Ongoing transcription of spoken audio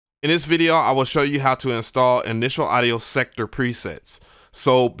In this video, I will show you how to install initial audio Sektor presets.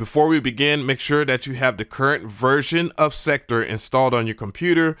 So before we begin, make sure that you have the current version of Sektor installed on your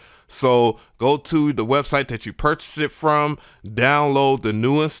computer. So go to the website that you purchased it from, download the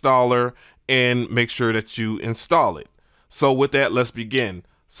new installer, and make sure that you install it. So with that, let's begin.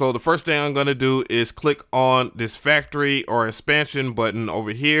 So the first thing I'm going to do is click on this factory or expansion button over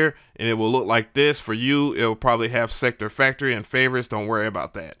here, and it will look like this. For you, it will probably have Sektor factory and favorites. Don't worry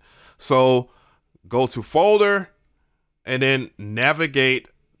about that. So go to folder and then navigate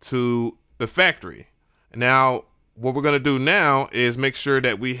to the factory. Now, what we're going to do now is make sure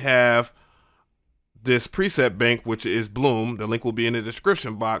that we have this preset bank, which is Bloom. The link will be in the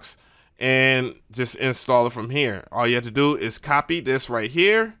description box, and just install it from here. All you have to do is copy this right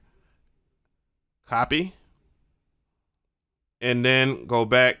here, copy, and then go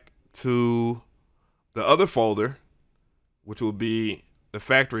back to the other folder, which will be the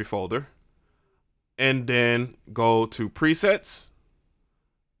factory folder, and then go to presets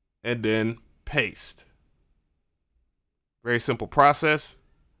and then paste. Very simple process.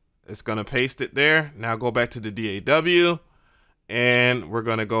 It's going to paste it there. Now go back to the DAW and we're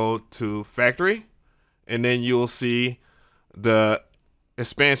going to go to factory, and then you'll see the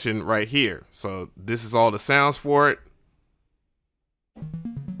expansion right here. So this is all the sounds for it.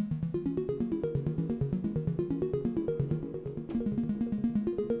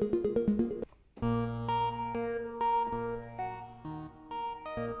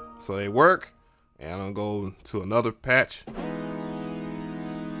 So they work, and I'm gonna go to another patch,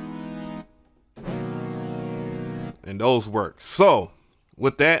 and those work. So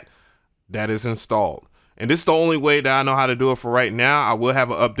with that, that is installed, and this is the only way that I know how to do it for right now. I will have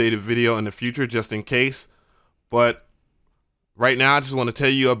an updated video in the future just in case, but right now I just want to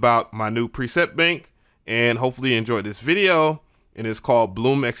tell you about my new preset bank, and hopefully you enjoyed this video. And it's called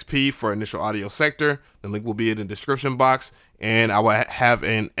Bloom XP for initial audio Sektor. The link will be in the description box, and I will have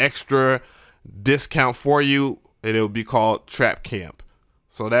an extra discount for you, and it will be called Trap Camp.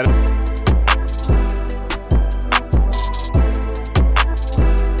 So that